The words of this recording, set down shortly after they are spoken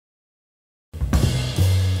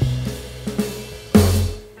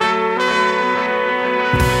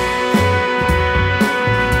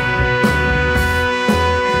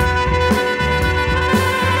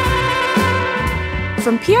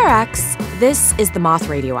PRX, this is the Moth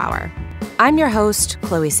Radio Hour. I'm your host,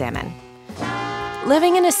 Chloe Salmon.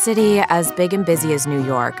 Living in a city as big and busy as New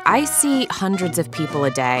York, I see hundreds of people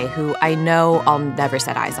a day who I know I'll never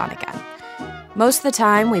set eyes on again. Most of the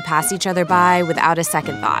time, we pass each other by without a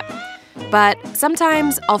second thought. But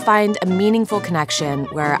sometimes I'll find a meaningful connection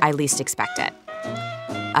where I least expect it.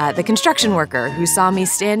 The construction worker who saw me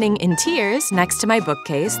standing in tears next to my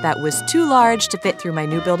bookcase that was too large to fit through my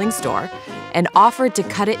new building's door and offered to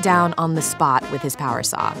cut it down on the spot with his power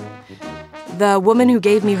saw. The woman who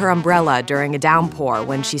gave me her umbrella during a downpour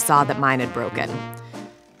when she saw that mine had broken.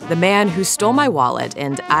 The man who stole my wallet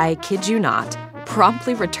and, I kid you not,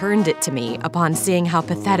 promptly returned it to me upon seeing how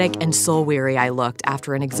pathetic and soul-weary I looked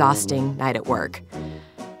after an exhausting night at work.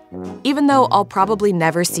 Even though I'll probably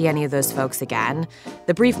never see any of those folks again,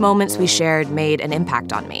 the brief moments we shared made an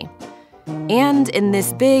impact on me. And in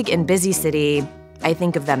this big and busy city, I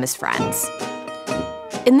think of them as friends.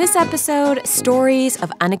 In this episode, stories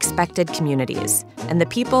of unexpected communities and the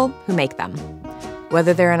people who make them,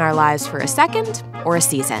 whether they're in our lives for a second or a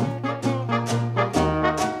season.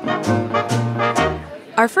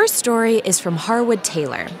 Our first story is from Harwood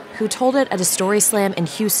Taylor, who told it at a Story Slam in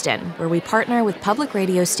Houston, where we partner with public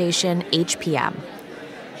radio station HPM.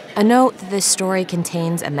 A note that this story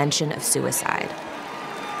contains a mention of suicide.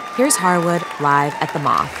 Here's Harwood live at the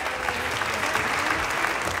Moth.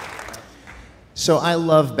 So I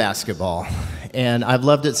love basketball, and I've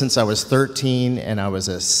loved it since I was 13, and I was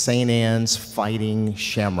a St. Anne's Fighting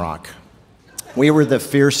Shamrock. We were the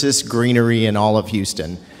fiercest greenery in all of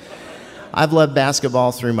Houston. I've loved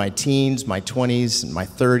basketball through my teens, my 20s, and my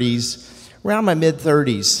 30s. Around my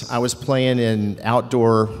mid-30s, I was playing in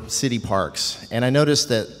outdoor city parks, and I noticed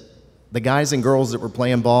that the guys and girls that were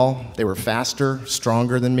playing ball, they were faster,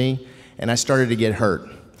 stronger than me, and I started to get hurt.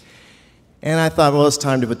 And I thought, well, it's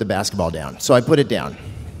time to put the basketball down. So I put it down.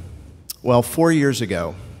 Well, 4 years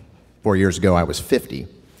ago I was 50,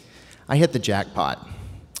 I hit the jackpot.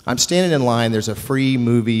 I'm standing in line, there's a free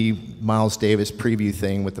movie Miles Davis preview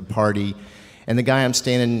thing with the party, and the guy I'm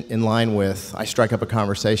standing in line with, I strike up a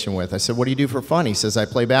conversation with. I said, what do you do for fun? He says, I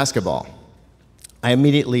play basketball. I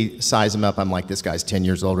immediately size him up. I'm like, this guy's 10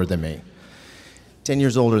 years older than me. 10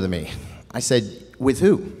 years older than me. I said, with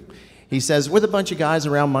who? He says, with a bunch of guys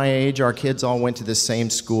around my age, our kids all went to the same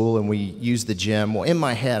school and we used the gym. Well, in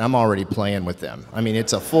my head, I'm already playing with them. I mean,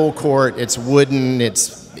 it's a full court, it's wooden,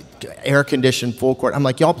 it's air-conditioned full court. I'm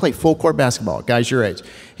like, y'all play full court basketball, guys your age.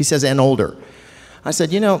 He says, and older. I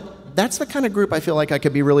said, you know, that's the kind of group I feel like I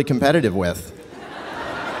could be really competitive with.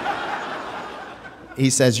 He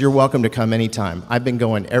says, you're welcome to come anytime. I've been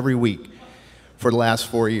going every week for the last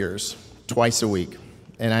 4 years, twice a week,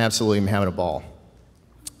 and I absolutely am having a ball.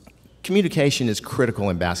 Communication is critical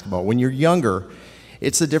in basketball. When you're younger,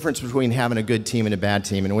 it's the difference between having a good team and a bad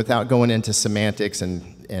team, and without going into semantics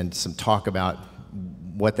and some talk about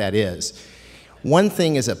what that is, one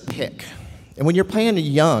thing is a pick. And when you're playing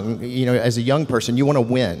as a young person, you want to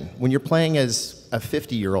win. When you're playing as a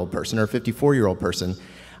 50-year-old person or a 54-year-old person,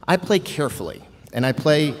 I play carefully, and I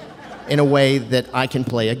play in a way that I can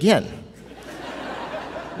play again.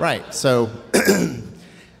 Right, so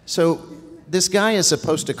this guy is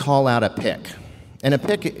supposed to call out a pick.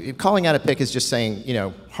 And calling out a pick is just saying, you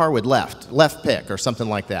know, Harwood left pick or something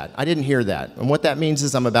like that. I didn't hear that. And what that means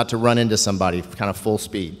is I'm about to run into somebody kind of full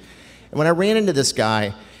speed. And when I ran into this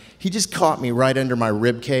guy, he just caught me right under my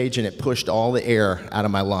rib cage and it pushed all the air out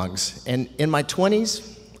of my lungs. And in my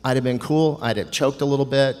 20s, I'd have been cool. I'd have choked a little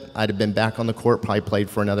bit. I'd have been back on the court, probably played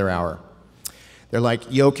for another hour. They're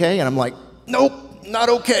like, you okay? And I'm like, nope, not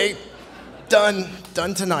okay. Done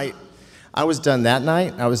tonight. I was done that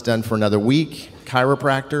night. I was done for another week.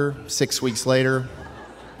 Chiropractor, 6 weeks later,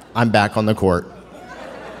 I'm back on the court.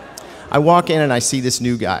 I walk in and I see this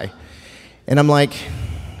new guy. And I'm like,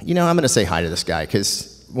 you know, I'm going to say hi to this guy,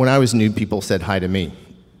 because when I was new, people said hi to me.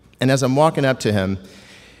 And as I'm walking up to him,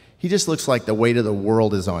 he just looks like the weight of the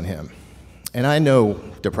world is on him. And I know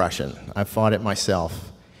depression. I've fought it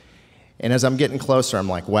myself. And as I'm getting closer, I'm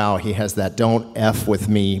like, wow, he has that don't F with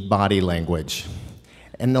me body language.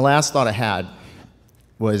 And the last thought I had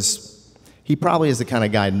was, he probably is the kind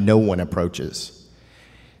of guy no one approaches.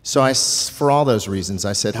 So for all those reasons,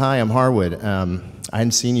 I said, hi, I'm Harwood. I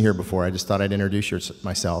hadn't seen you here before. I just thought I'd introduce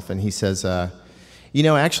myself. And he says, you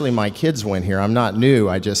know, actually my kids went here. I'm not new.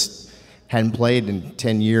 I just hadn't played in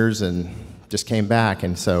 10 years and just came back.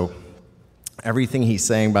 And so everything he's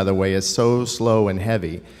saying, by the way, is so slow and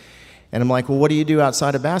heavy. And I'm like, well, what do you do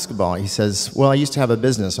outside of basketball? He says, well, I used to have a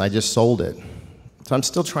business. I just sold it. So I'm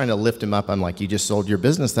still trying to lift him up. I'm like, you just sold your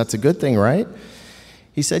business. That's a good thing, right?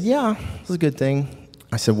 He said, yeah, it's a good thing.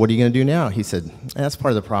 I said, what are you going to do now? He said, that's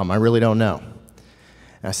part of the problem. I really don't know.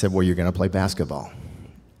 And I said, well, you're going to play basketball.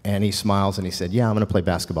 And he smiles and he said, yeah, I'm going to play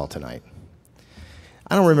basketball tonight.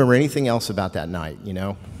 I don't remember anything else about that night, you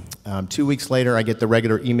know. 2 weeks later, I get the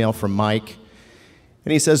regular email from Mike,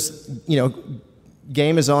 and he says, you know,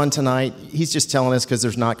 game is on tonight. He's just telling us because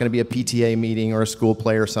there's not going to be a PTA meeting or a school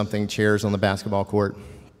play or something, chairs on the basketball court.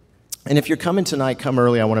 And if you're coming tonight, come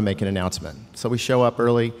early. I want to make an announcement. So we show up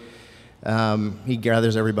early. He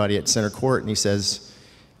gathers everybody at center court, and he says,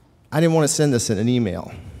 I didn't want to send this in an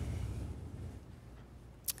email.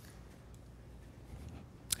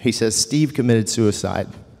 He says, Steve committed suicide.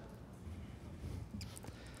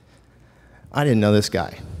 I didn't know this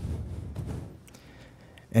guy.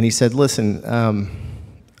 And he said, listen,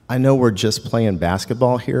 I know we're just playing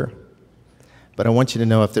basketball here, but I want you to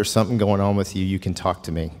know if there's something going on with you, you can talk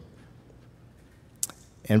to me.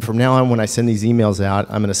 And from now on, when I send these emails out,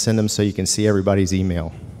 I'm going to send them so you can see everybody's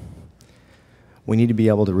email. We need to be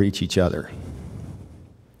able to reach each other.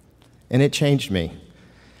 And it changed me.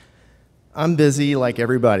 I'm busy like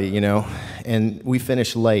everybody, you know, and we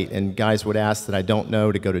finish late, and guys would ask that I don't know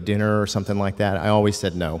to go to dinner or something like that. I always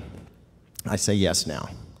said no. I say yes now.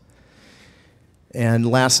 And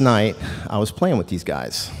last night, I was playing with these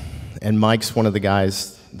guys, and Mike's one of the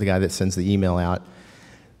guys, the guy that sends the email out.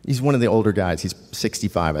 He's one of the older guys. He's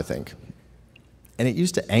 65, I think. And it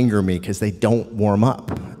used to anger me because they don't warm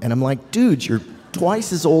up. And I'm like, dude, you're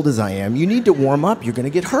twice as old as I am. You need to warm up. You're going to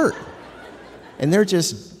get hurt. And they're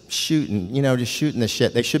just shooting, you know, just shooting the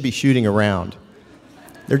shit. They should be shooting around.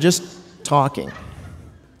 They're just talking.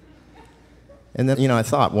 And then, you know, I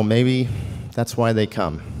thought, well, maybe that's why they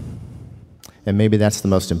come. And maybe that's the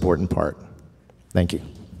most important part. Thank you.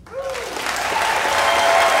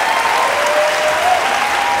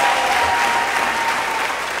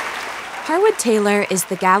 Harwood Taylor is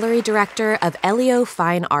the gallery director of Elio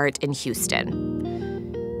Fine Art in Houston.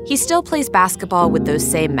 He still plays basketball with those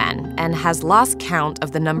same men and has lost count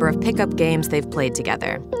of the number of pickup games they've played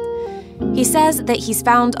together. He says that he's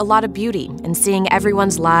found a lot of beauty in seeing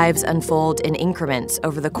everyone's lives unfold in increments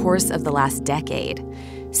over the course of the last decade,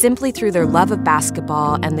 simply through their love of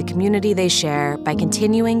basketball and the community they share by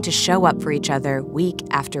continuing to show up for each other week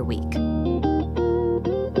after week.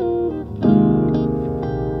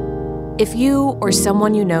 If you or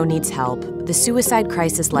someone you know needs help, the Suicide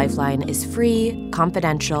Crisis Lifeline is free,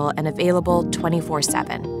 confidential, and available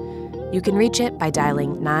 24/7. You can reach it by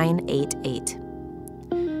dialing 988.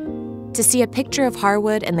 To see a picture of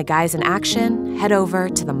Harwood and the guys in action, head over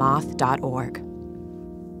to themoth.org.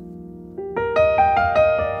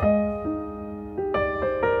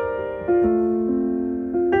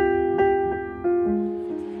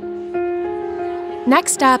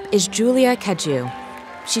 Next up is Julia Cadieux.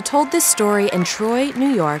 She told this story in Troy,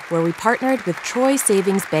 New York, where we partnered with Troy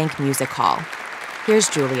Savings Bank Music Hall. Here's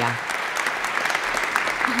Julia.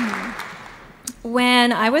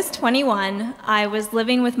 When I was 21, I was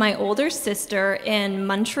living with my older sister in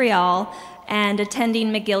Montreal and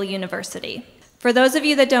attending McGill University. For those of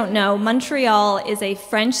you that don't know, Montreal is a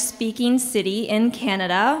French-speaking city in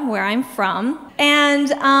Canada, where I'm from.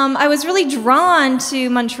 And I was really drawn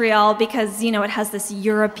to Montreal because, you know, it has this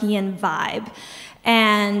European vibe.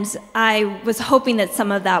 And I was hoping that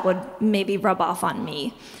some of that would maybe rub off on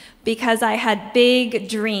me, because I had big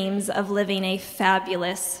dreams of living a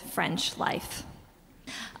fabulous French life.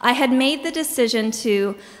 I had made the decision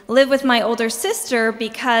to live with my older sister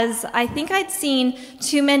because I think I'd seen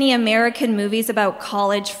too many American movies about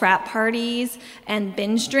college frat parties and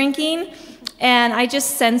binge drinking, and I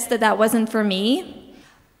just sensed that that wasn't for me.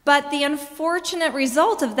 But the unfortunate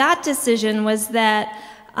result of that decision was that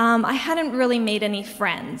I hadn't really made any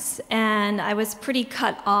friends, and I was pretty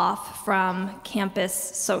cut off from campus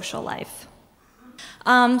social life.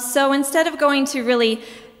 So instead of going to really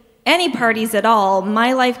any parties at all,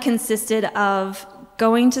 my life consisted of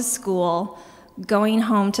going to school, going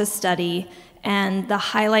home to study, and the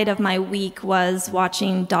highlight of my week was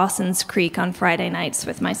watching Dawson's Creek on Friday nights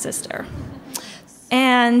with my sister.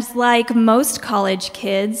 And like most college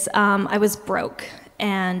kids, I was broke,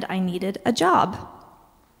 and I needed a job.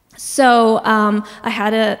 So I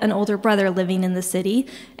had an older brother living in the city,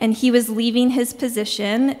 and he was leaving his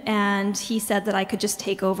position, and he said that I could just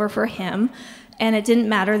take over for him, and it didn't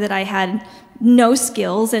matter that I had no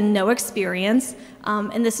skills and no experience,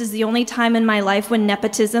 and this is the only time in my life when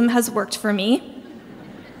nepotism has worked for me.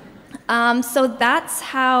 So that's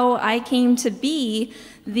how I came to be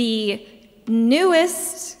the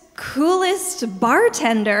newest, coolest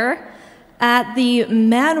bartender at the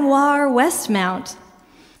Manoir Westmount,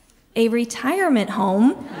 a retirement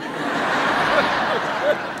home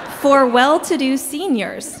for well-to-do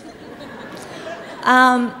seniors.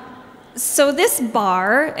 So this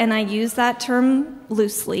bar, and I use that term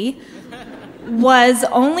loosely, was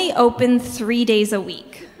only open 3 days a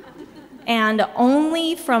week, and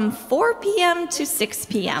only from 4 p.m. to 6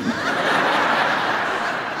 p.m.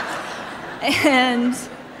 And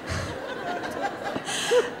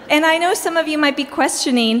I know some of you might be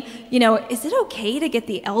questioning, is it okay to get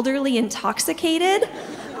the elderly intoxicated?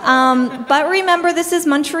 But remember, this is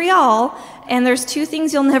Montreal, and there's two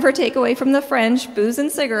things you'll never take away from the French: booze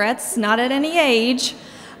and cigarettes, not at any age.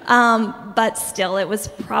 But still, it was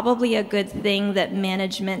probably a good thing that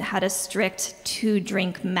management had a strict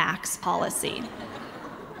 2-drink max policy.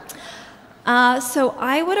 So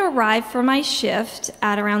I would arrive for my shift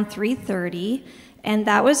at around 3:30, and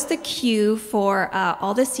that was the cue for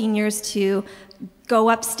all the seniors to go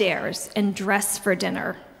upstairs and dress for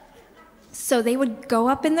dinner. So they would go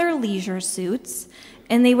up in their leisure suits,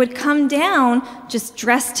 and they would come down just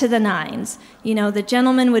dressed to the nines. The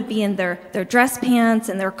gentlemen would be in their dress pants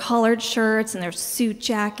and their collared shirts and their suit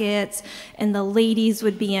jackets, and the ladies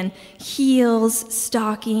would be in heels,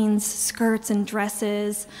 stockings, skirts, and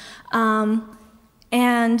dresses.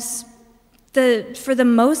 And for the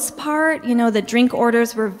most part, the drink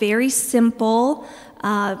orders were very simple.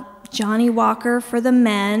 Johnny Walker for the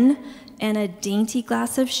men, and a dainty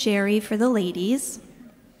glass of sherry for the ladies.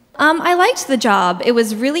 I liked the job. It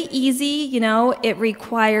was really easy, it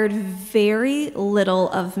required very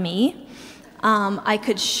little of me. I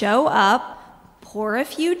could show up, pour a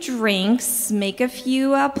few drinks, make a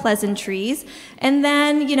few pleasantries, and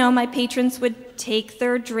then, my patrons would take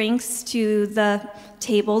their drinks to the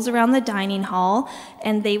tables around the dining hall,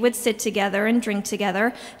 and they would sit together and drink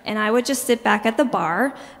together, and I would just sit back at the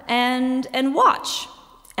bar and watch.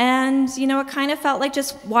 And, it kind of felt like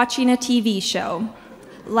just watching a TV show,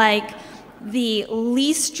 like the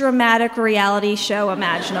least dramatic reality show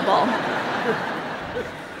imaginable.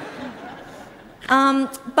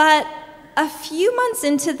 But a few months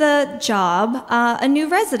into the job, a new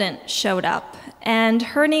resident showed up, and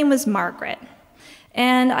her name was Margaret.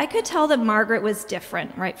 And I could tell that Margaret was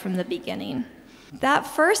different right from the beginning. That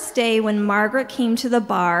first day when Margaret came to the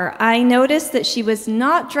bar, I noticed that she was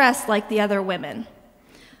not dressed like the other women.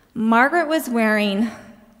 Margaret was wearing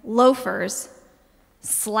loafers,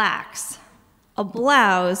 slacks, a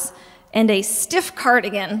blouse, and a stiff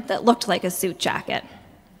cardigan that looked like a suit jacket.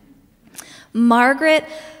 Margaret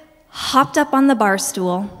hopped up on the bar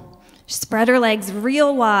stool, spread her legs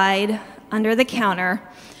real wide under the counter,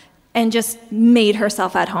 and just made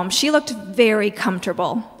herself at home. She looked very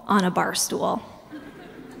comfortable on a bar stool.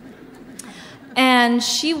 And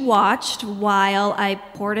she watched while I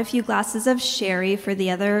poured a few glasses of sherry for the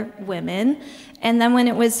other women. And then when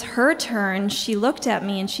it was her turn, she looked at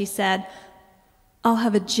me and she said, "I'll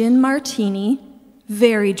have a gin martini,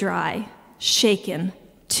 very dry, shaken,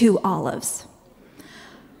 2 olives."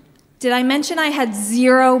 Did I mention I had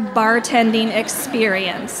 0 bartending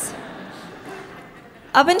experience?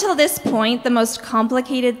 Up until this point, the most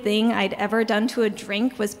complicated thing I'd ever done to a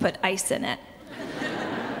drink was put ice in it.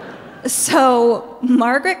 So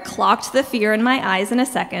Margaret clocked the fear in my eyes in a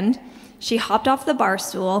second. She hopped off the bar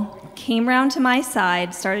stool, came round to my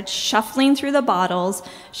side, started shuffling through the bottles.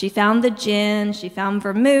 She found the gin, she found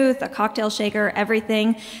vermouth, a cocktail shaker,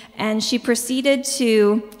 everything, and she proceeded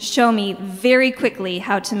to show me very quickly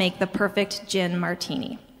how to make the perfect gin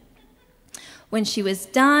martini. When she was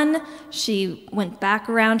done, she went back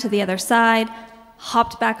around to the other side,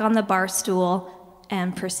 hopped back on the bar stool,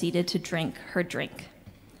 and proceeded to drink her drink.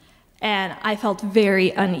 And I felt very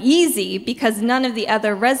uneasy because none of the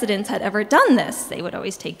other residents had ever done this. They would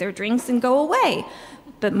always take their drinks and go away.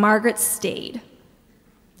 But Margaret stayed.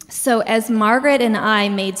 So as Margaret and I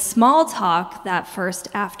made small talk that first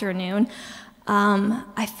afternoon,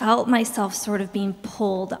 I felt myself sort of being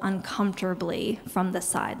pulled uncomfortably from the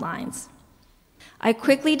sidelines. I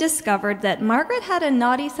quickly discovered that Margaret had a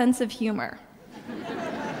naughty sense of humor.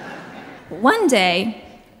 One day,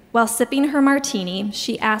 while sipping her martini,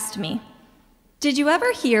 she asked me, "Did you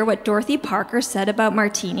ever hear what Dorothy Parker said about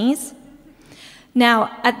martinis?"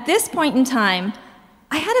 Now, at this point in time,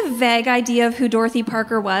 I had a vague idea of who Dorothy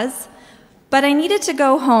Parker was, but I needed to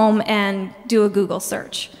go home and do a Google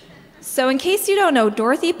search. So in case you don't know,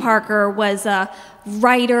 Dorothy Parker was a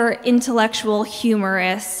writer, intellectual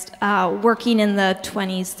humorist, working in the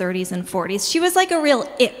 20s, 30s, and 40s. She was like a real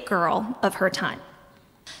it girl of her time.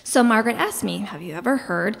 So Margaret asked me, "Have you ever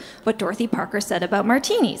heard what Dorothy Parker said about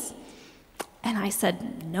martinis?" And I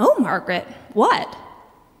said, "No, Margaret, what?"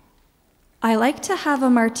 "I like to have a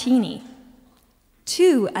martini.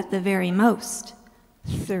 2 at the very most.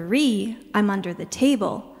 3, I'm under the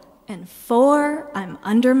table. and 4, I'm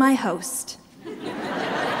under my host.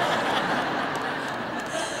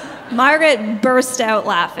 Margaret burst out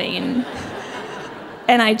laughing,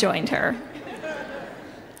 and I joined her.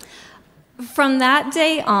 From that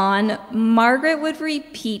day on, Margaret would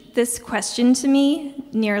repeat this question to me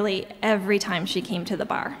nearly every time she came to the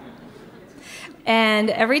bar. And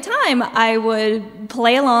every time I would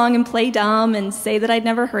play along and play dumb and say that I'd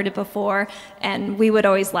never heard it before, and we would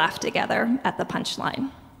always laugh together at the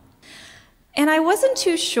punchline. And I wasn't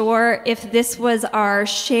too sure if this was our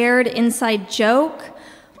shared inside joke,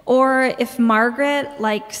 or if Margaret,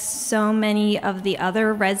 like so many of the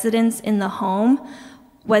other residents in the home,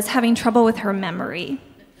 was having trouble with her memory,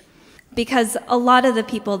 because a lot of the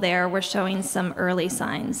people there were showing some early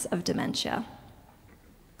signs of dementia.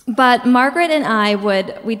 But Margaret and I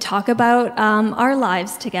we'd talk about our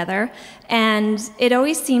lives together, and it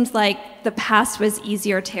always seemed like the past was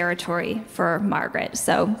easier territory for Margaret,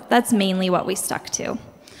 so that's mainly what we stuck to.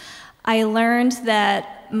 I learned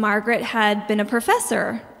that Margaret had been a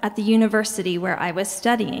professor at the university where I was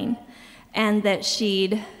studying, and that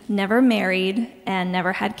she'd never married and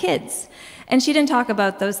never had kids. And she didn't talk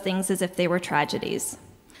about those things as if they were tragedies.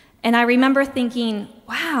 And I remember thinking,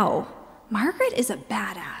 wow, Margaret is a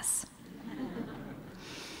badass.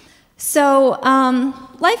 So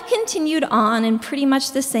life continued on in pretty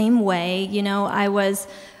much the same way. You know, I was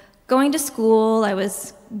going to school, I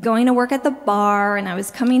was going to work at the bar, and I was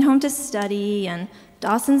coming home to study, and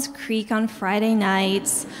Dawson's Creek on Friday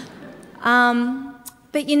nights.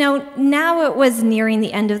 But you know, now it was nearing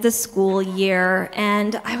the end of the school year,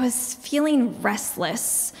 and I was feeling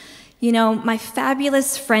restless. You know, my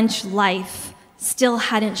fabulous French life still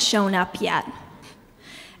hadn't shown up yet.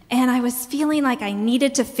 And I was feeling like I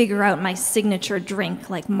needed to figure out my signature drink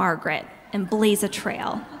like Margaret and blaze a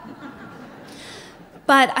trail.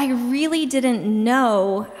 But I really didn't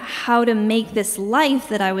know how to make this life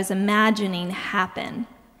that I was imagining happen.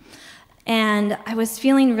 And I was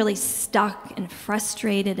feeling really stuck and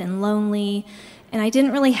frustrated and lonely, and I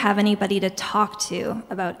didn't really have anybody to talk to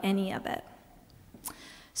about any of it.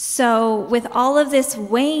 So with all of this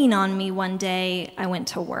weighing on me one day, I went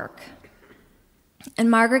to work.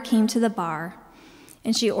 And Margaret came to the bar,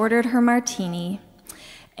 and she ordered her martini,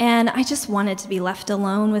 and I just wanted to be left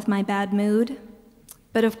alone with my bad mood.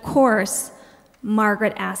 But of course,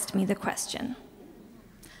 Margaret asked me the question.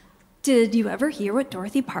 Did you ever hear what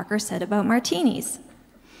Dorothy Parker said about martinis?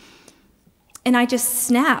 And I just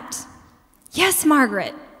snapped. Yes,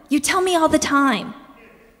 Margaret, you tell me all the time.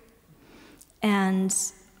 And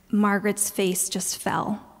Margaret's face just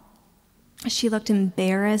fell. She looked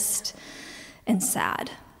embarrassed and sad.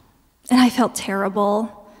 And I felt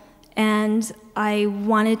terrible. And I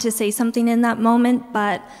wanted to say something in that moment,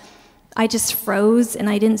 but I just froze and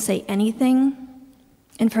I didn't say anything.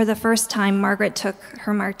 And for the first time, Margaret took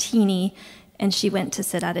her martini and she went to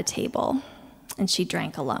sit at a table, and she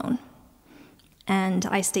drank alone. And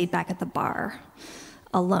I stayed back at the bar,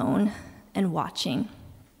 alone and watching.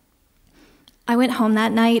 I went home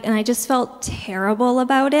that night and I just felt terrible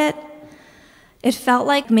about it. It felt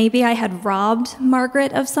like maybe I had robbed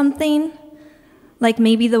Margaret of something, like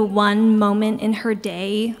maybe the one moment in her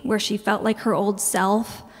day where she felt like her old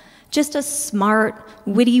self, just a smart,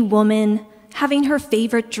 witty woman having her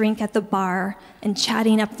favorite drink at the bar and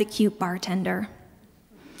chatting up the cute bartender.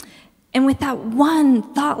 And with that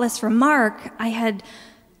one thoughtless remark, I had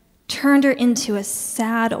turned her into a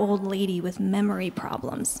sad old lady with memory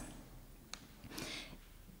problems.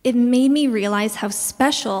 It made me realize how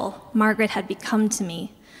special Margaret had become to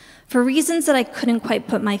me, for reasons that I couldn't quite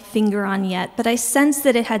put my finger on yet, but I sensed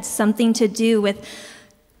that it had something to do with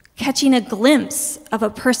catching a glimpse of a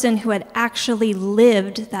person who had actually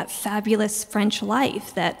lived that fabulous French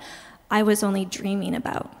life that I was only dreaming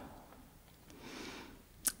about.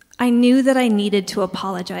 I knew that I needed to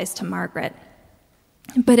apologize to Margaret,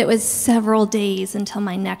 but it was several days until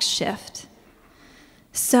my next shift.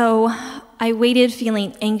 So I waited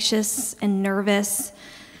feeling anxious and nervous,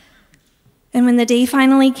 and when the day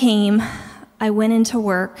finally came, I went into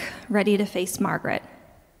work ready to face Margaret.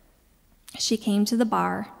 She came to the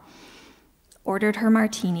bar, ordered her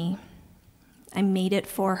martini. I made it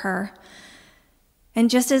for her. And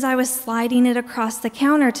just as I was sliding it across the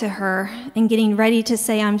counter to her and getting ready to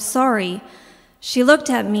say I'm sorry, she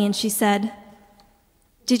looked at me and she said,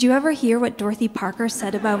 "Did you ever hear what Dorothy Parker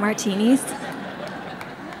said about martinis?"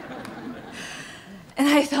 And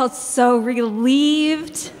I felt so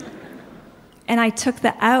relieved, and I took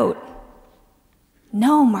the out.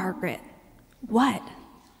 "No, Margaret, what?"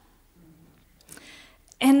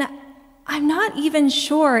 And I'm not even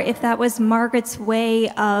sure if that was Margaret's way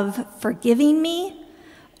of forgiving me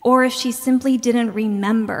or if she simply didn't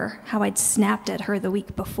remember how I'd snapped at her the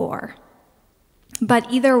week before.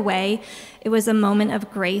 But either way, it was a moment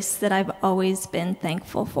of grace that I've always been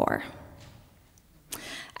thankful for.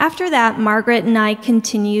 After that, Margaret and I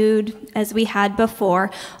continued as we had before,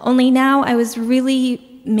 only now I was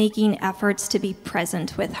really making efforts to be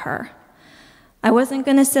present with her. I wasn't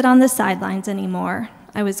going to sit on the sidelines anymore.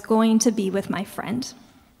 I was going to be with my friend.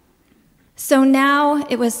 So now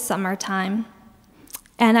it was summertime,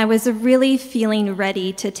 and I was really feeling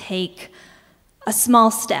ready to take a small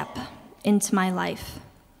step into my life.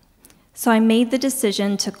 So I made the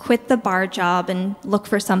decision to quit the bar job and look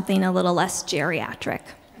for something a little less geriatric.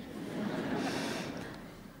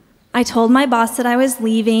 I told my boss that I was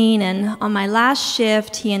leaving, and on my last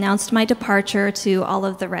shift, he announced my departure to all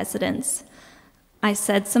of the residents. I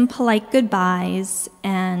said some polite goodbyes,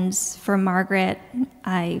 and for Margaret,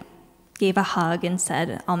 I gave a hug and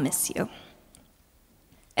said, "I'll miss you."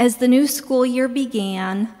 As the new school year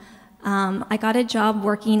began, I got a job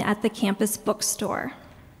working at the campus bookstore.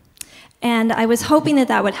 And I was hoping that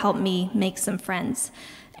that would help me make some friends.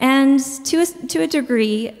 And to a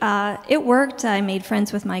degree, it worked. I made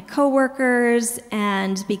friends with my coworkers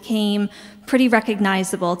and became pretty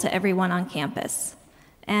recognizable to everyone on campus.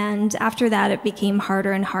 And after that, it became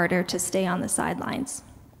harder and harder to stay on the sidelines.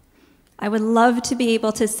 I would love to be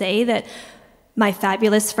able to say that my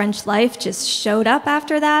fabulous French life just showed up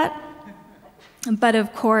after that. But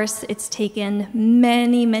of course, it's taken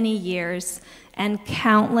many, many years and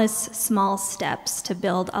countless small steps to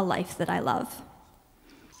build a life that I love.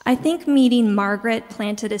 I think meeting Margaret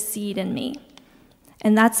planted a seed in me,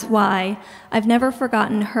 and that's why I've never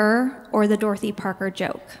forgotten her or the Dorothy Parker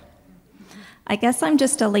joke. I guess I'm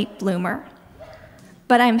just a late bloomer,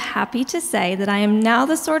 but I'm happy to say that I am now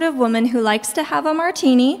the sort of woman who likes to have a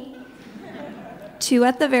martini, 2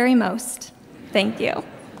 at the very most. Thank you.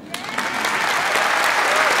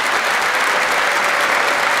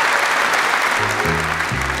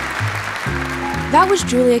 That was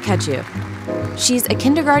Julia Cadieux. She's a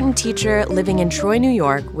kindergarten teacher living in Troy, New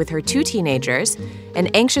York, with her 2 teenagers, an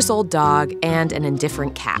anxious old dog, and an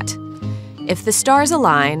indifferent cat. If the stars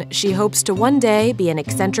align, she hopes to one day be an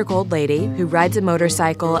eccentric old lady who rides a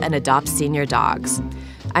motorcycle and adopts senior dogs.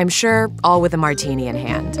 I'm sure all with a martini in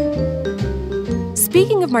hand.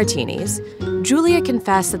 Speaking of martinis, Julia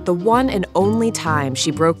confessed that the one and only time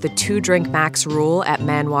she broke the 2-drink max rule at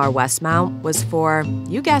Manoir Westmount was for,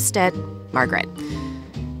 you guessed it, Margaret.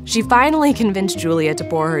 She finally convinced Julia to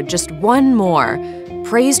pour her just one more,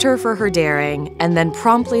 praised her for her daring, and then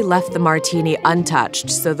promptly left the martini untouched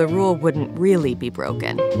so the rule wouldn't really be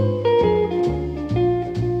broken.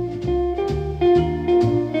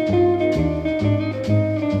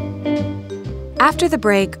 After the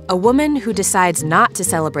break, a woman who decides not to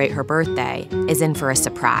celebrate her birthday is in for a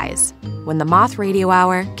surprise when the Moth Radio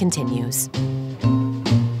Hour continues.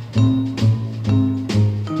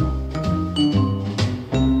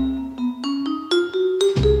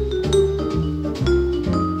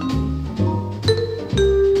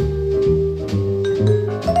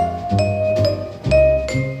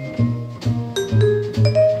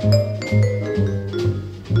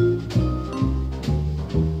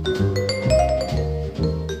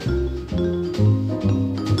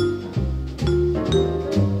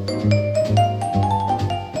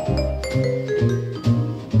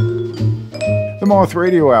 The Moth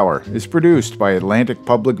Radio Hour is produced by Atlantic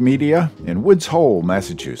Public Media in Woods Hole,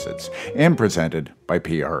 Massachusetts, and presented by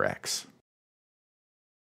PRX.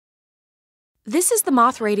 This is the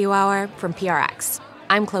Moth Radio Hour from PRX.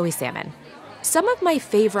 I'm Chloe Salmon. Some of my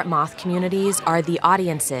favorite Moth communities are the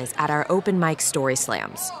audiences at our open mic story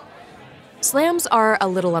slams. Slams are a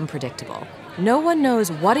little unpredictable. No one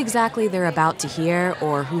knows what exactly they're about to hear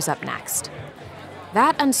or who's up next.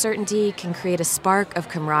 That uncertainty can create a spark of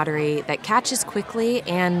camaraderie that catches quickly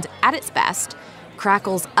and, at its best,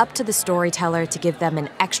 crackles up to the storyteller to give them an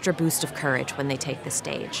extra boost of courage when they take the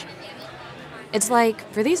stage. It's like,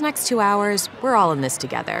 for these next 2 hours, we're all in this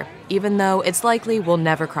together, even though it's likely we'll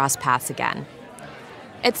never cross paths again.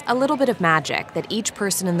 It's a little bit of magic that each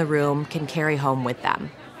person in the room can carry home with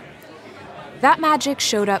them. That magic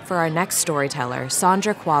showed up for our next storyteller,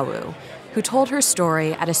 Sandra Kwawu, who told her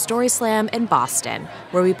story at a story slam in Boston,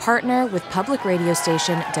 where we partner with public radio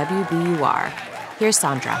station WBUR. Here's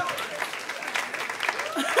Sandra.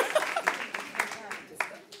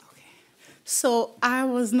 So I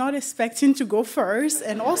was not expecting to go first.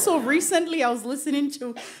 And also recently I was listening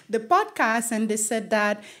to the podcast and they said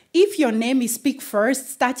that if your name is picked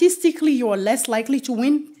first, statistically you are less likely to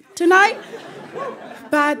win tonight.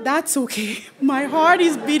 But that's okay. My heart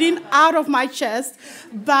is beating out of my chest.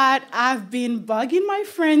 But I've been bugging my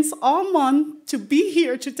friends all month to be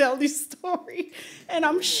here to tell this story. And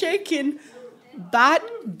I'm shaking. But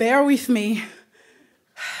bear with me.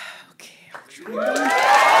 Okay, I'm trying.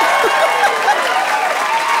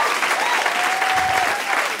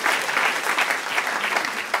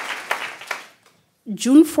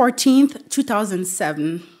 June 14th,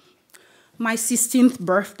 2007, my 16th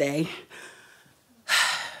birthday.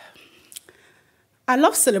 I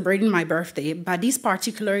love celebrating my birthday, but this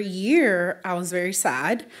particular year, I was very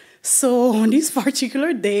sad. So on this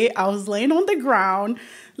particular day, I was laying on the ground,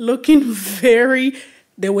 looking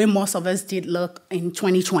the way most of us did look in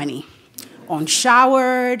 2020.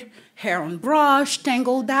 Unshowered, hair unbrushed,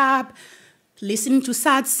 tangled up, listening to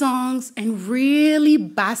sad songs, and really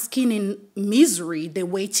basking in misery the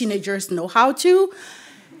way teenagers know how to.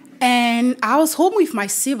 And I was home with my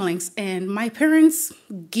siblings, and my parents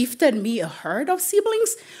gifted me a herd of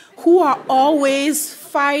siblings who are always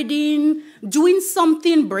fighting, doing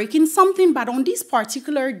something, breaking something. But on this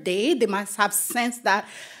particular day, they must have sensed that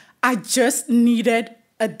I just needed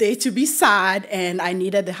a day to be sad, and I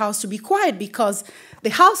needed the house to be quiet because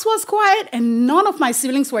the house was quiet and none of my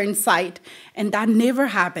siblings were in sight, and that never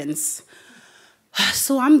happens.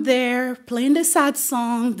 So I'm there playing the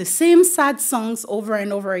same sad songs over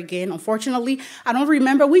and over again. Unfortunately, I don't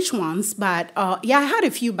remember which ones, but yeah, I had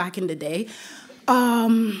a few back in the day.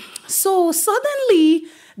 So suddenly,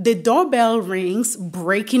 the doorbell rings,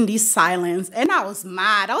 breaking this silence, and I was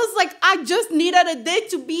mad. I was like, I just needed a day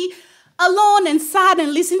to be alone and sad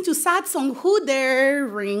and listen to sad songs. Who dare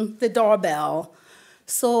ring the doorbell?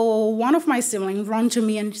 So one of my siblings runs to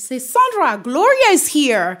me and says, Sandra, Gloria is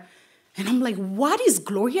here. And I'm like, what is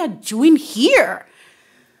Gloria doing here?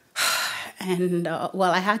 And,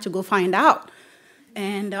 well, I had to go find out.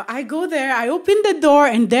 And I go there, I open the door,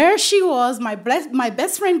 and there she was, my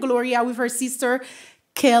best friend Gloria with her sister,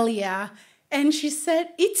 Cadieux. And she said,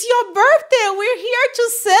 it's your birthday, we're here to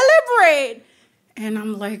celebrate. And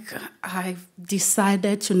I'm like, I've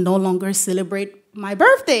decided to no longer celebrate my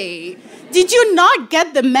birthday. Did you not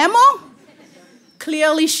get the memo?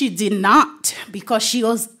 Clearly she did not, because she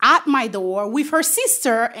was at my door with her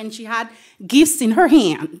sister and she had gifts in her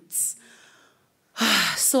hands.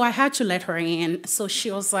 So I had to let her in. So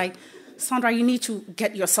she was like, Sandra, you need to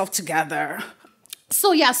get yourself together.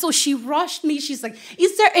 So yeah, so she rushed me. She's like,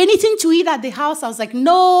 is there anything to eat at the house? I was like,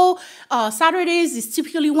 no. Saturdays is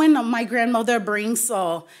typically when my grandmother brings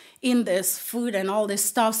in this food and all this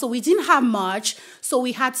stuff. So we didn't have much. So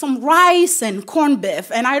we had some rice and corned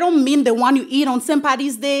beef. And I don't mean the one you eat on St.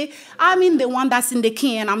 Patty's Day. I mean the one that's in the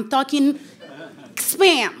can. I'm talking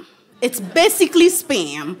Spam. It's basically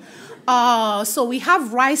Spam. So we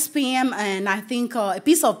have rice, Spam, and I think a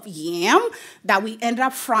piece of yam that we ended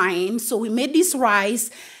up frying. So we made this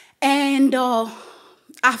rice. And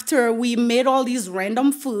after we made all these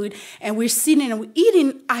random food and we're sitting and we're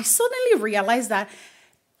eating, I suddenly realized that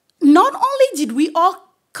not only did we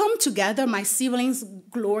all come together, my siblings,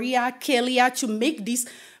 Gloria, Cadieux, to make this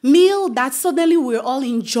meal that suddenly we're all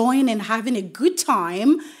enjoying and having a good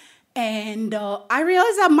time. And I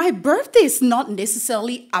realized that my birthday is not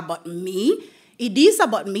necessarily about me. It is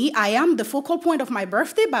about me. I am the focal point of my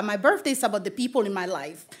birthday, but my birthday is about the people in my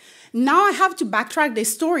life. Now I have to backtrack the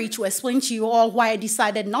story to explain to you all why I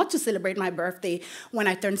decided not to celebrate my birthday when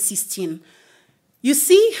I turned 16. You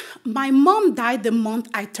see, my mom died the month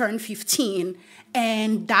I turned 15,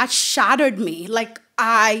 and that shattered me. Like,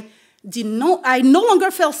 I no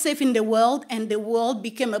longer felt safe in the world, and the world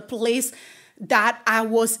became a place that I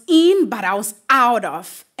was in, but I was out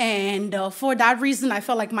of. And for that reason, I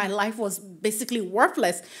felt like my life was basically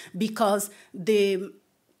worthless, because the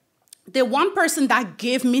one person that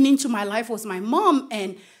gave meaning to my life was my mom,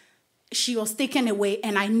 and she was taken away,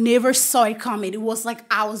 and I never saw it coming. It was like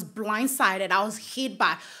I was blindsided. I was hit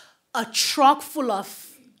by a truck full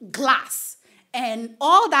of glass, and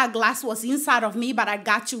all that glass was inside of me, but I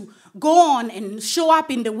got to go on and show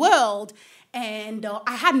up in the world, and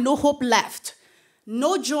I had no hope left.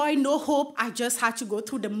 No joy, no hope. I just had to go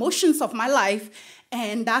through the motions of my life,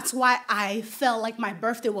 and that's why I felt like my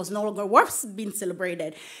birthday was no longer worth being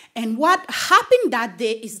celebrated. And what happened that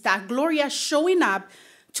day is that Gloria showing up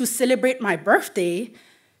to celebrate my birthday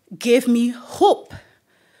gave me hope.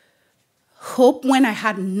 Hope when I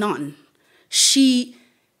had none. She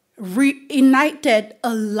reignited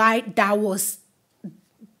a light that was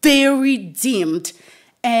very dimmed,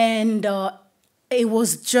 and it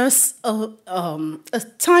was just a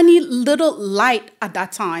tiny little light at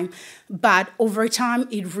that time, but over time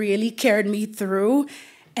it really carried me through.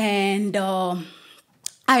 And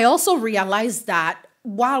I also realized that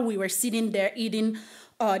while we were sitting there eating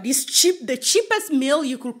the cheapest meal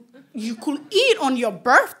you could eat on your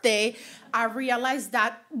birthday, I realized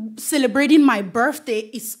that celebrating my birthday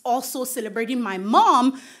is also celebrating my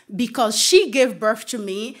mom because she gave birth to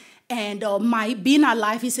me, and my being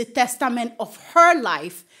alive is a testament of her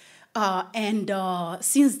life. And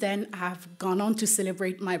since then, I've gone on to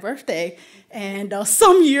celebrate my birthday. And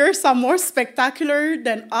some years are more spectacular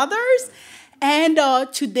than others. And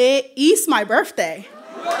today is my birthday.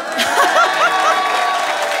 And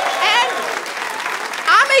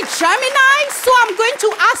I'm a Gemini, so I'm going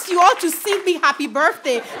to ask you all to sing me happy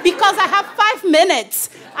birthday because I have 5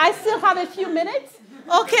 minutes. I still have a few minutes?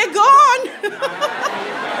 Okay, go on.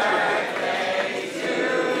 Happy birthday to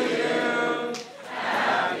you.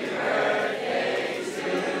 Happy birthday to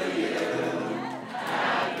you.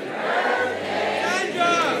 Happy birthday,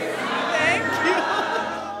 Sandra. Thank you.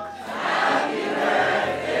 Happy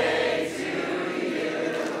birthday to you.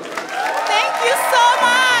 Thank you so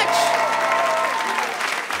much.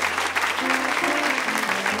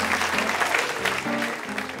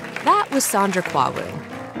 That was Sandra Kwawu.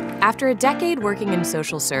 After a decade working in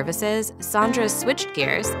social services, Sandra switched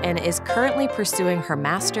gears and is currently pursuing her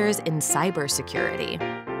master's in cybersecurity.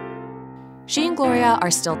 She and Gloria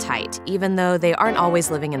are still tight, even though they aren't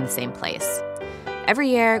always living in the same place. Every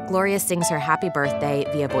year, Gloria sings her happy birthday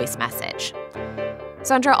via voice message.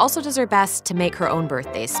 Sandra also does her best to make her own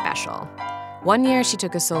birthdays special. One year, she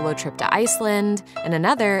took a solo trip to Iceland, and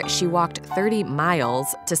another, she walked 30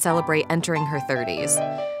 miles to celebrate entering her 30s.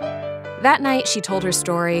 That night, she told her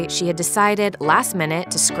story. She had decided last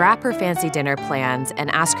minute to scrap her fancy dinner plans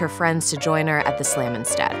and ask her friends to join her at the Slam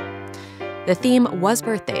instead. The theme was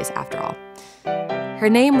birthdays, after all. Her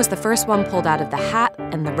name was the first one pulled out of the hat,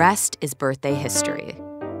 and the rest is birthday history.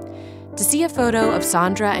 To see a photo of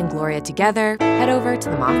Sandra and Gloria together, head over to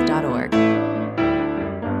themoth.org.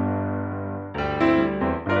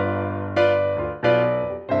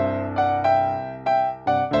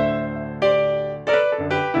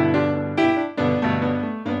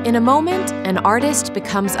 In a moment, an artist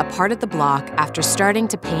becomes a part of the block after starting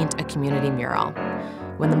to paint a community mural.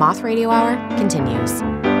 When the Moth Radio Hour continues.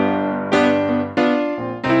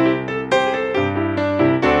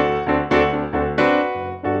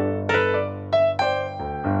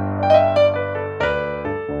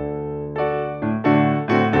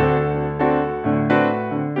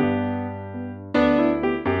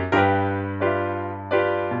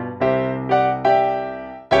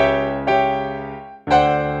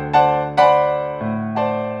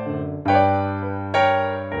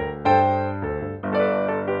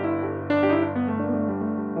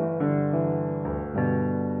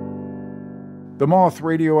 The Moth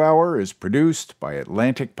Radio Hour is produced by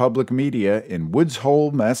Atlantic Public Media in Woods Hole,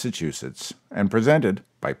 Massachusetts, and presented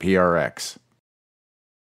by PRX.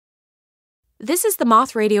 This is the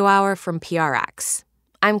Moth Radio Hour from PRX.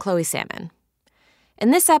 I'm Chloe Salmon. In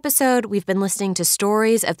this episode, we've been listening to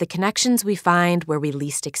stories of the connections we find where we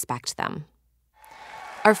least expect them.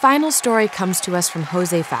 Our final story comes to us from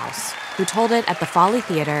Jose Faus, who told it at the Folly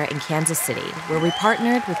Theater in Kansas City, where we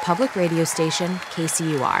partnered with public radio station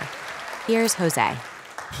KCUR. Here's Jose.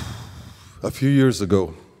 A few years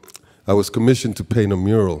ago, I was commissioned to paint a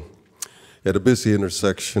mural at a busy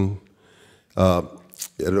intersection at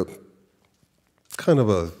a kind of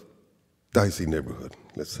a dicey neighborhood,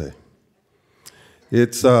 let's say.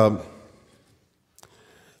 It's a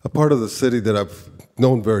part of the city that I've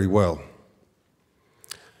known very well.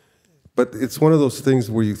 But it's one of those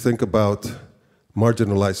things where you think about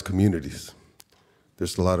marginalized communities.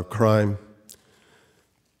 There's a lot of crime.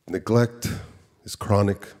 Neglect is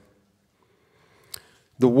chronic.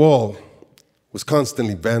 The wall was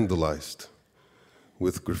constantly vandalized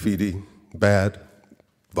with graffiti, bad,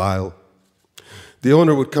 vile. The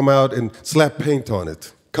owner would come out and slap paint on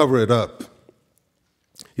it, cover it up.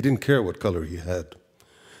 He didn't care what color he had.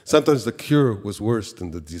 Sometimes the cure was worse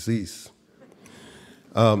than the disease.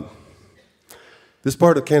 This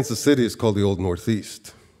part of Kansas City is called the Old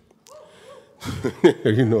Northeast.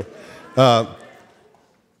 You know.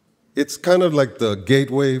 It's kind of like the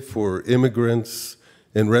gateway for immigrants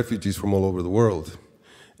and refugees from all over the world.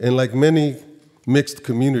 And like many mixed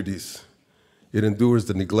communities, it endures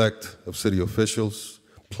the neglect of city officials,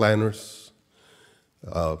 planners,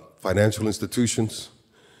 financial institutions,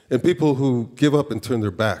 and people who give up and turn their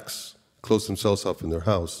backs, close themselves up in their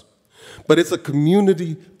house. But it's a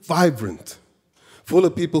community vibrant, full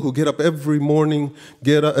of people who get up every morning,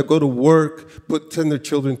 go to work, send their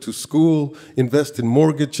children to school, invest in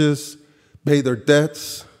mortgages, pay their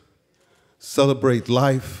debts, celebrate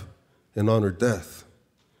life, and honor death.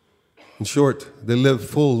 In short, they live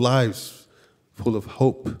full lives, full of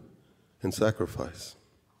hope and sacrifice.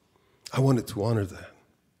 I wanted to honor that.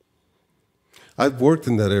 I've worked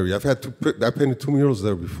in that area. I painted 2 murals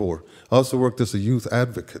there before. I also worked as a youth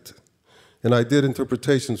advocate. And I did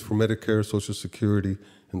interpretations for Medicare, Social Security,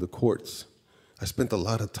 and the courts. I spent a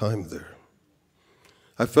lot of time there.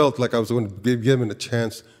 I felt like I was going to be given a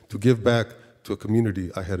chance to give back to a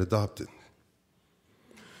community I had adopted.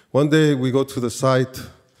 One day we go to the site,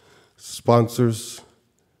 sponsors,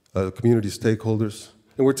 community stakeholders,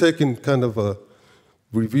 and we're taking kind of a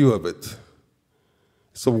review of it.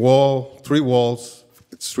 It's a wall, 3 walls,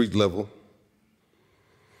 it's street level.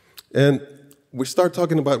 And we start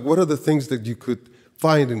talking about what are the things that you could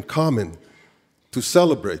find in common to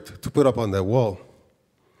celebrate, to put up on that wall.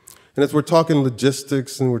 And as we're talking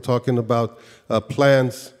logistics and we're talking about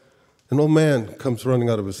plans, an old man comes running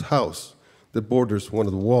out of his house that borders one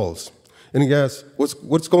of the walls. And he asks,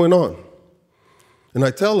 what's going on? And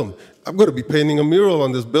I tell him, I'm going to be painting a mural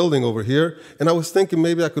on this building over here, and I was thinking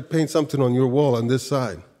maybe I could paint something on your wall on this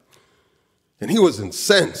side. And he was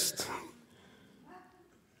incensed.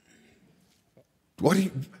 He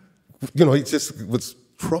just was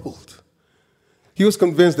troubled. He was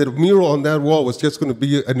convinced that a mural on that wall was just going to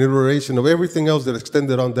be an iteration of everything else that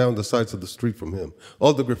extended on down the sides of the street from him.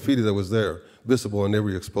 All the graffiti that was there, visible on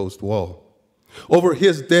every exposed wall. Over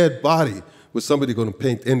his dead body, was somebody going to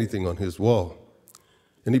paint anything on his wall?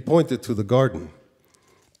 And he pointed to the garden,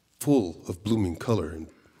 full of blooming color and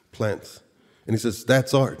plants. And he says,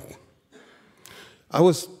 that's art. I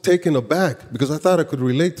was taken aback because I thought I could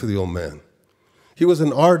relate to the old man. He was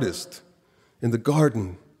an artist, and the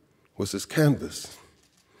garden was his canvas.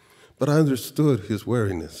 But I understood his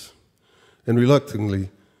wariness. And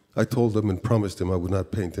reluctantly, I told him and promised him I would not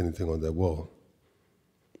paint anything on that wall.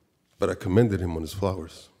 But I commended him on his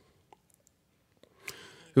flowers.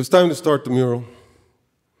 It was time to start the mural.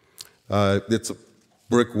 It's a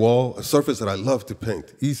brick wall, a surface that I love to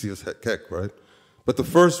paint. Easy as heck, right? But the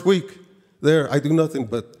first week there, I do nothing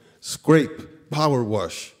but scrape, power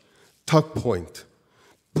wash, tuck point,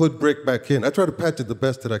 put brick back in. I try to patch it the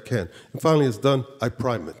best that I can. And finally it's done, I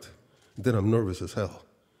prime it. And then I'm nervous as hell.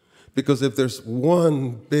 Because if there's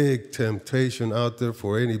one big temptation out there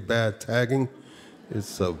for any bad tagging,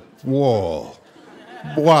 it's a wall,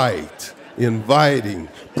 white, inviting,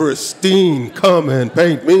 pristine, come and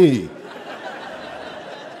paint me.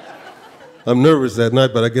 I'm nervous that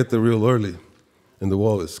night, but I get there real early, and the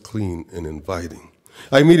wall is clean and inviting.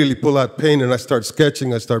 I immediately pull out paint, and I start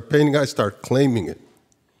sketching, I start painting, I start claiming it.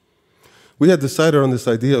 We had decided on this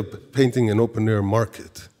idea of painting an open-air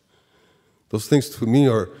market. Those things, to me,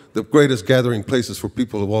 are the greatest gathering places for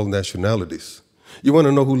people of all nationalities. You want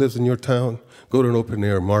to know who lives in your town? Go to an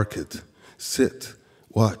open-air market. Sit,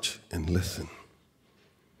 watch, and listen.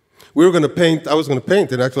 We were going to paint, I was going to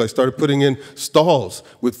paint, and actually I started putting in stalls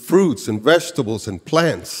with fruits and vegetables and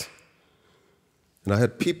plants. And I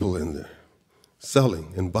had people in there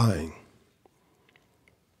selling and buying.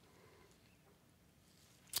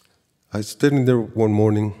 I was sitting there one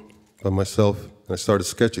morning by myself, and I started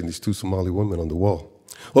sketching these 2 Somali women on the wall.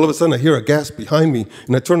 All of a sudden, I hear a gasp behind me,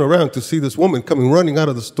 and I turn around to see this woman coming running out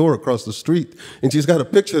of the store across the street. And she's got a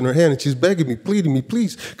picture in her hand, and she's begging me, pleading me,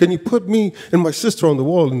 please, can you put me and my sister on the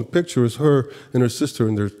wall? And the picture is her and her sister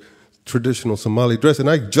in their traditional Somali dress. And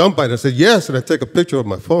I jump at it, I said, yes, and I take a picture of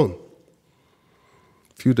my phone.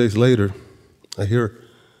 A few days later, I hear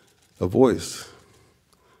a voice.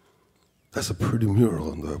 That's a pretty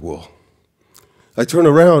mural on that wall. I turn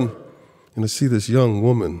around, and I see this young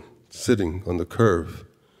woman sitting on the curb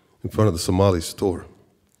in front of the Somali store.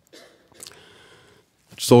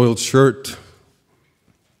 Soiled shirt,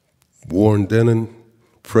 worn denim,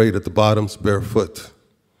 frayed at the bottoms, barefoot.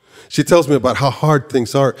 She tells me about how hard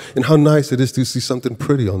things are and how nice it is to see something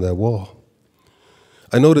pretty on that wall.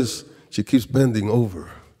 I notice she keeps bending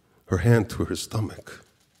over, her hand to her stomach.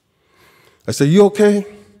 I say, you okay?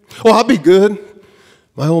 Oh, I'll be good.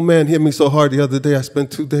 My old man hit me so hard the other day, I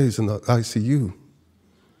spent 2 days in the ICU.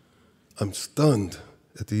 I'm stunned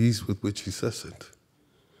at the ease with which he says it.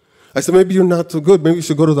 I said, maybe you're not so good. Maybe you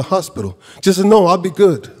should go to the hospital. She said, no, I'll be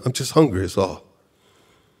good. I'm just hungry, is all.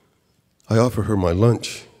 I offer her my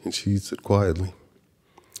lunch, and she eats it quietly.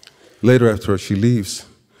 Later, after she leaves,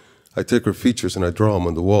 I take her features and I draw them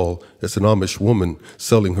on the wall as an Amish woman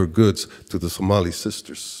selling her goods to the Somali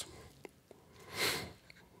sisters.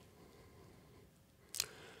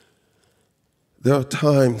 There are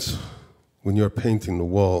times when you're painting the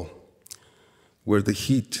wall where the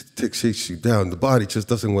heat takes you down. The body just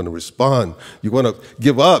doesn't want to respond. You want to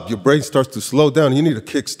give up. Your brain starts to slow down. You need a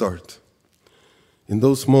kickstart. In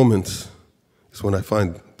those moments is when I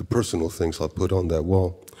find the personal things I'll put on that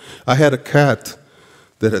wall. I had a cat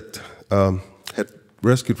that had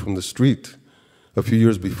rescued from the street a few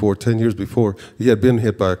years before, 10 years before. He had been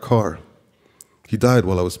hit by a car. He died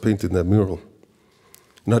while I was painting that mural.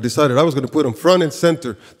 And I decided I was going to put him front and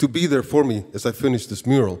center to be there for me as I finished this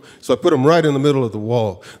mural. So I put him right in the middle of the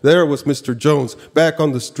wall. There was Mr. Jones, back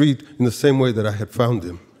on the street in the same way that I had found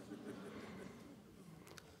him.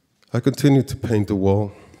 I continued to paint the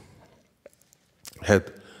wall.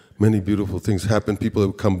 Had many beautiful things happen. People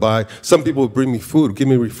would come by. Some people would bring me food, give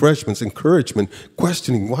me refreshments, encouragement,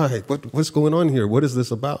 questioning why, what's going on here? What is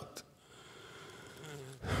this about?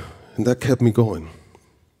 And that kept me going.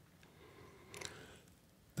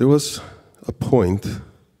 There was a point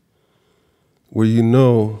where you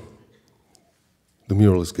know the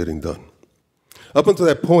mural is getting done. Up until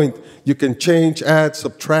that point, you can change, add,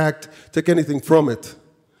 subtract, take anything from it.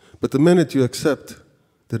 But the minute you accept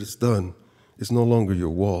that it's done, it's no longer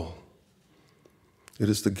your wall. It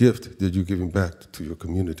is the gift that you're giving back to your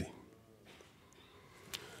community.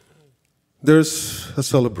 There's a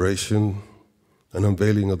celebration, an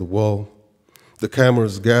unveiling of the wall. The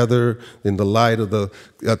cameras gather in the light of the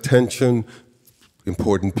attention.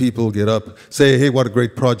 Important people get up, say, hey, what a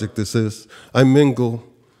great project this is. I mingle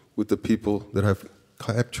with the people that I've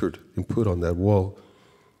captured and put on that wall.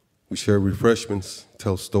 We share refreshments,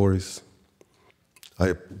 tell stories.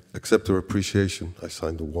 I accept their appreciation. I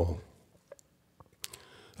sign the wall.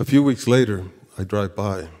 A few weeks later, I drive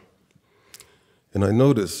by, and I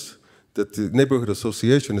notice that the neighborhood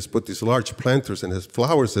association has put these large planters and has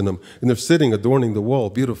flowers in them, and they're sitting adorning the wall,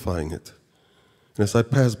 beautifying it. And as I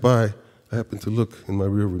pass by, I happen to look in my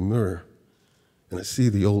rearview mirror, and I see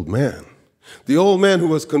the old man. The old man who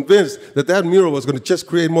was convinced that that mural was going to just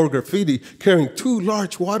create more graffiti, carrying 2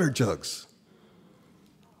 large water jugs.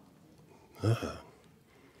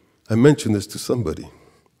 I mentioned this to somebody,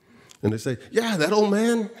 and they say, yeah, that old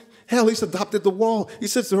man, hell, he's adopted the wall. He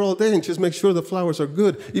sits there all day and just makes sure the flowers are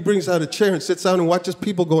good. He brings out a chair and sits down and watches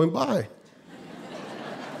people going by.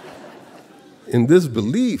 In this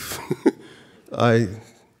belief, I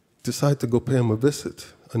decide to go pay him a visit.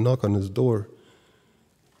 I knock on his door.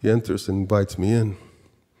 He enters and invites me in.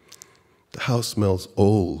 The house smells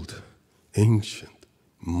old, ancient,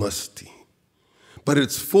 musty. But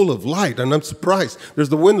it's full of light, and I'm surprised.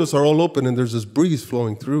 The windows are all open, and there's this breeze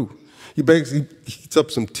flowing through. He heats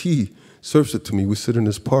up some tea, serves it to me. We sit in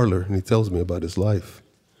his parlor, and he tells me about his life.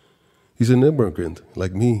 He's an immigrant,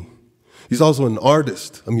 like me. He's also an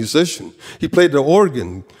artist, a musician. He played the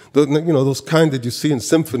organ, those kind that you see in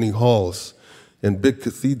symphony halls and big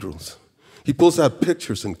cathedrals. He pulls out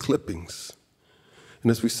pictures and clippings.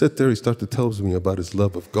 And as we sit there, he starts to tell me about his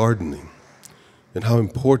love of gardening and how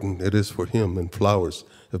important it is for him, and flowers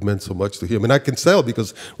have meant so much to him. And I can tell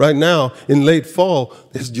because right now, in late fall,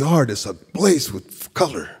 his yard is ablaze with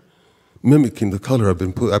color, mimicking the color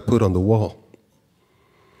I put on the wall.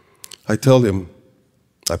 I tell him,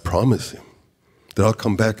 I promise him that I'll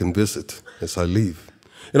come back and visit as I leave.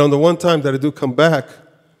 And on the one time that I do come back,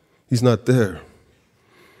 he's not there.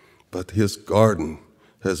 But his garden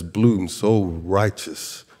has bloomed so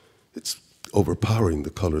righteous, it's overpowering the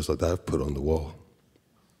colors that I've put on the wall.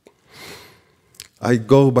 I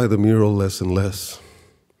go by the mural less and less.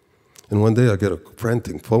 And one day I get a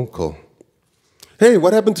frantic phone call. Hey,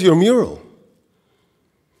 what happened to your mural?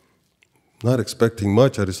 Not expecting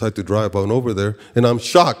much, I decide to drive on over there, and I'm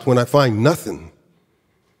shocked when I find nothing.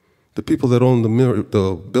 The people that own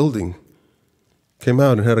the building came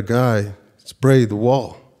out and had a guy spray the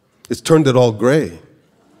wall. It's turned it all gray.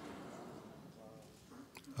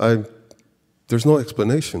 There's no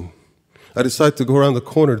explanation. I decide to go around the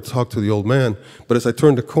corner to talk to the old man, but as I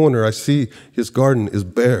turn the corner, I see his garden is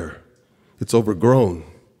bare. It's overgrown.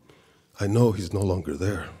 I know he's no longer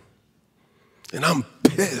there. And I'm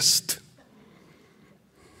pissed.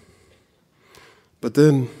 But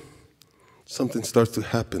then something starts to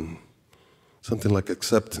happen, something like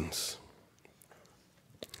acceptance.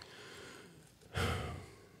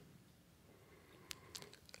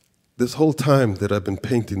 This whole time that I've been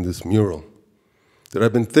painting this mural, that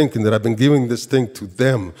I've been thinking that I've been giving this thing to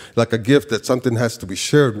them, like a gift that something has to be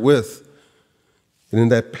shared with. And in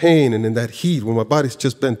that pain and in that heat, when my body's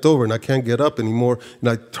just bent over and I can't get up anymore, and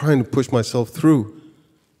I'm trying to push myself through,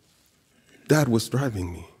 that was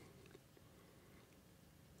driving me.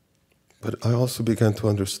 But I also began to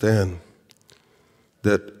understand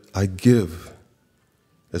that I give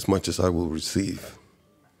as much as I will receive.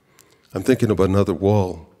 I'm thinking of another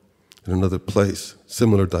wall in another place,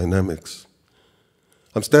 similar dynamics.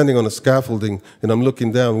 I'm standing on a scaffolding and I'm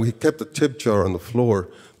looking down. We kept a tip jar on the floor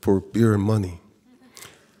for beer and money.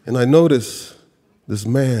 And I notice this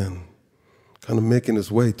man kind of making his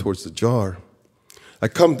way towards the jar. I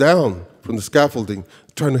come down from the scaffolding,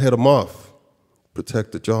 trying to head him off,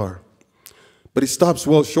 protect the jar. But he stops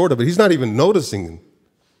well short of it. He's not even noticing,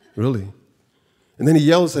 really. And then he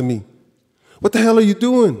yells at me, "What the hell are you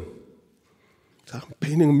doing?" I'm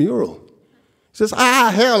painting a mural. He says,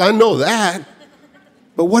 hell, I know that.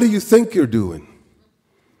 But what do you think you're doing?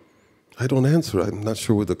 I don't answer. I'm not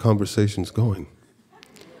sure where the conversation's going.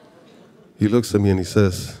 He looks at me and he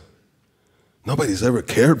says, "Nobody's ever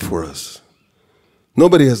cared for us.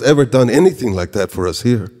 Nobody has ever done anything like that for us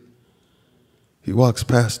here." He walks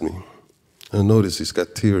past me, and I notice he's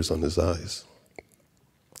got tears on his eyes.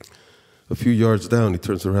 A few yards down, he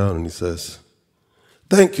turns around and he says,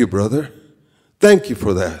 "Thank you, brother. Thank you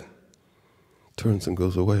for that." Turns and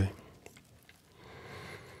goes away.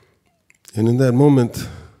 And in that moment,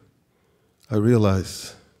 I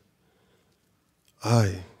realized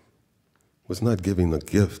I was not giving a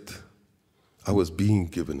gift. I was being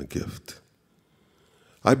given a gift.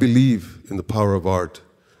 I believe in the power of art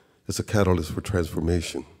as a catalyst for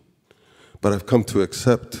transformation, but I've come to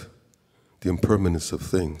accept the impermanence of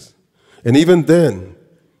things. And even then,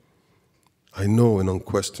 I know an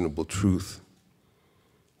unquestionable truth.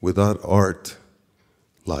 Without art,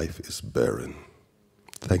 life is barren.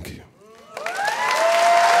 Thank you.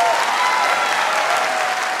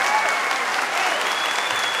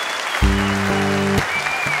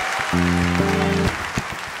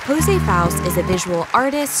 Jose Faus is a visual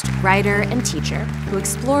artist, writer, and teacher who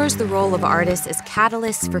explores the role of artists as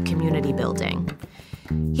catalysts for community building.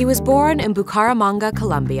 He was born in Bucaramanga,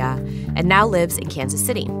 Colombia, and now lives in Kansas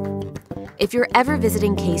City. If you're ever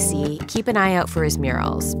visiting KC, keep an eye out for his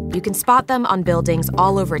murals. You can spot them on buildings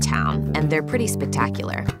all over town, and they're pretty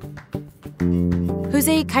spectacular.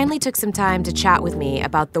 Jose kindly took some time to chat with me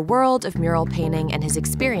about the world of mural painting and his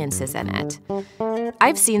experiences in it.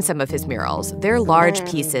 I've seen some of his murals. They're large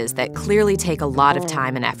pieces that clearly take a lot of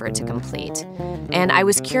time and effort to complete. And I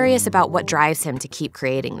was curious about what drives him to keep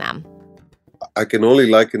creating them. I can only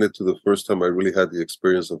liken it to the first time I really had the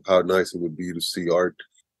experience of how nice it would be to see art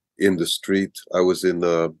in the street. I was in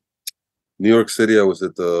New York City. I was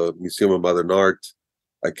at the Museum of Modern Art.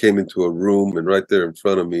 I came into a room, and right there in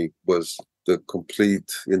front of me was the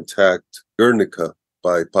complete, intact Guernica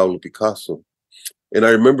by Pablo Picasso. And I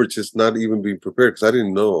remember just not even being prepared because I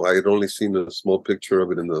didn't know. I had only seen a small picture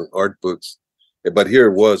of it in the art books. But here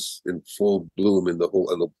it was in full bloom in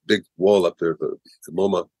on the big wall up there, the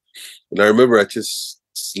MoMA. And I remember I just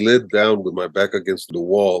slid down with my back against the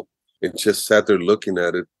wall and just sat there looking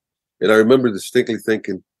at it. And I remember distinctly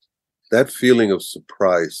thinking, that feeling of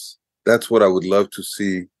surprise, that's what I would love to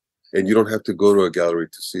see. And you don't have to go to a gallery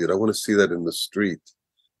to see it. I want to see that in the street.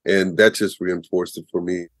 And that just reinforced it for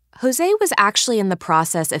me. Jose was actually in the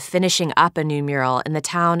process of finishing up a new mural in the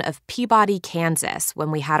town of Peabody, Kansas, when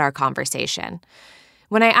we had our conversation.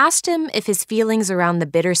 When I asked him if his feelings around the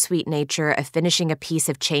bittersweet nature of finishing a piece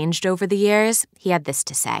have changed over the years, he had this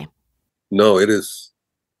to say. No, it is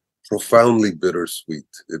profoundly bittersweet.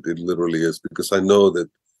 It literally is, because I know that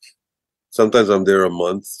sometimes I'm there a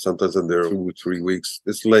month, sometimes I'm there 2 or 3 weeks.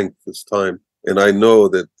 This length, this time. And I know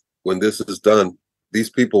that when this is done, these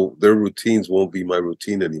people, their routines won't be my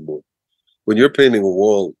routine anymore. When you're painting a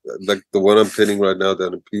wall, like the one I'm painting right now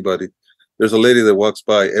down in Peabody, there's a lady that walks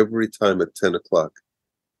by every time at 10 o'clock.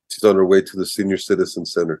 She's on her way to the Senior Citizen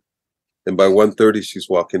Center. And by 1:30, she's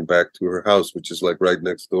walking back to her house, which is like right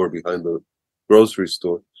next door behind the grocery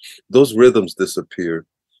store. Those rhythms disappear.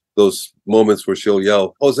 Those moments where she'll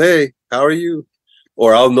yell, "Jose, how are you?"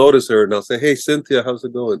 Or I'll notice her and I'll say, "Hey, Cynthia, how's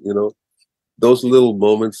it going?" You know, those little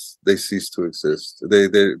moments, they cease to exist.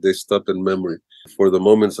 They stop in memory. For the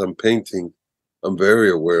moments I'm painting, I'm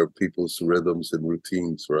very aware of people's rhythms and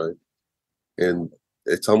routines, right? And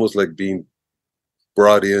it's almost like being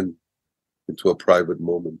brought into a private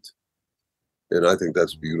moment. And I think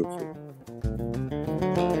that's beautiful.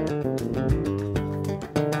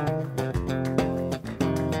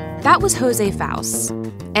 That was Jose Faus.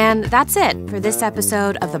 And that's it for this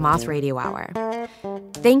episode of the Moth Radio Hour.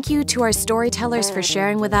 Thank you to our storytellers for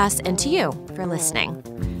sharing with us and to you for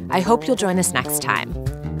listening. I hope you'll join us next time.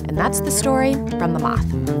 And that's the story from the Moth.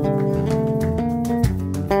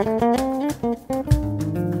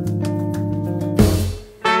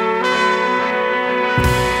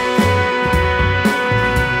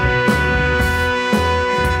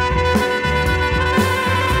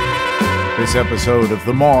 This episode of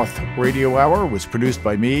the Moth Radio Hour was produced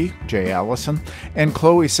by me, Jay Allison, and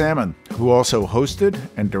Chloe Salmon. who also hosted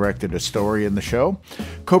and directed a story in the show.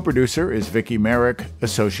 Co-producer is Vicki Merrick,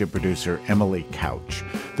 associate producer Emily Couch.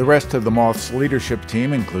 The rest of the Moth's leadership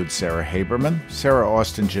team includes Sarah Haberman, Sarah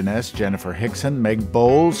Austin-Jeunesse, Jennifer Hickson, Meg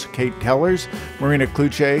Bowles, Kate Kellers, Marina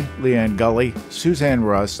Kluche, Leanne Gully, Suzanne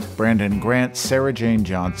Rust, Brandon Grant, Sarah Jane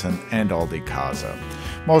Johnson, and Aldi Kaza.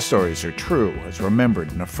 Most stories are true, as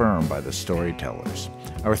remembered and affirmed by the Storytellers.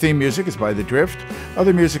 Our theme music is by The Drift.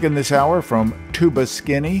 Other music in this hour from Tuba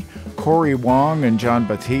Skinny, Corey Wong and John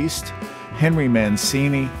Batiste, Henry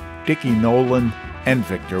Mancini, Dickie Nolan, and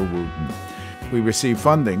Victor Wooten. We receive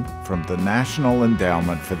funding from the National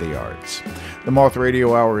Endowment for the Arts. The Moth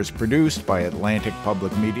Radio Hour is produced by Atlantic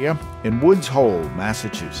Public Media in Woods Hole,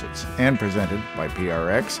 Massachusetts, and presented by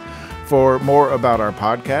PRX. For more about our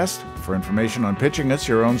podcast, for information on pitching us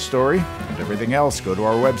your own story, and everything else, go to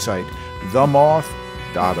our website,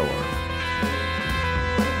 themoth.org.